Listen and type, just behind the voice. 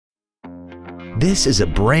This is a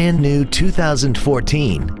brand new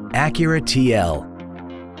 2014 Acura TL.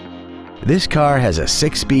 This car has a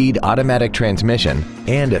 6-speed automatic transmission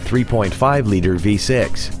and a 3.5-liter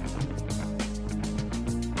V6.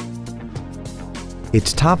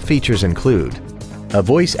 Its top features include a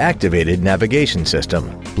voice-activated navigation system,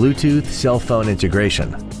 Bluetooth cell phone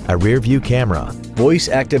integration, a rear-view camera, voice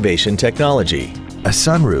activation technology, a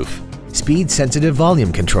sunroof, speed-sensitive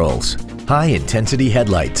volume controls, high-intensity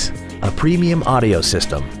headlights, a premium audio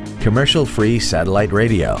system, commercial-free satellite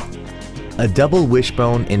radio, a double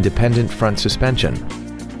wishbone independent front suspension,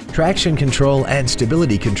 traction control and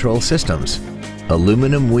stability control systems,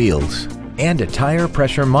 aluminum wheels, and a tire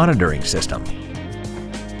pressure monitoring system.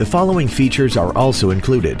 The following features are also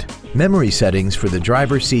included: memory settings for the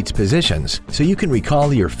driver's seat's positions so you can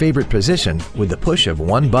recall your favorite position with the push of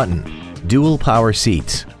one button, dual power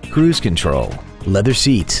seats, cruise control, leather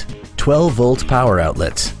seats, 12-volt power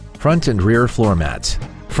outlets, front and rear floor mats,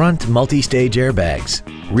 front multi-stage airbags,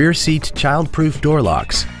 rear seat child-proof door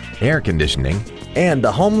locks, air conditioning, and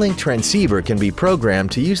the HomeLink transceiver can be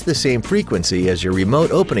programmed to use the same frequency as your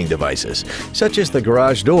remote opening devices, such as the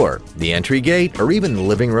garage door, the entry gate, or even the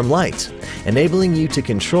living room lights, enabling you to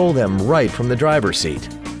control them right from the driver's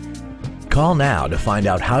seat. Call now to find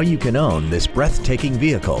out how you can own this breathtaking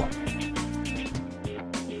vehicle.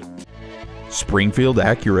 Springfield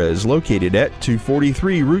Acura is located at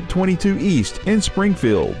 243 Route 22 East in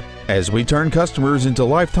Springfield. As we turn customers into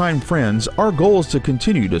lifetime friends, our goal is to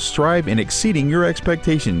continue to strive in exceeding your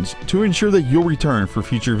expectations to ensure that you'll return for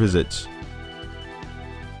future visits.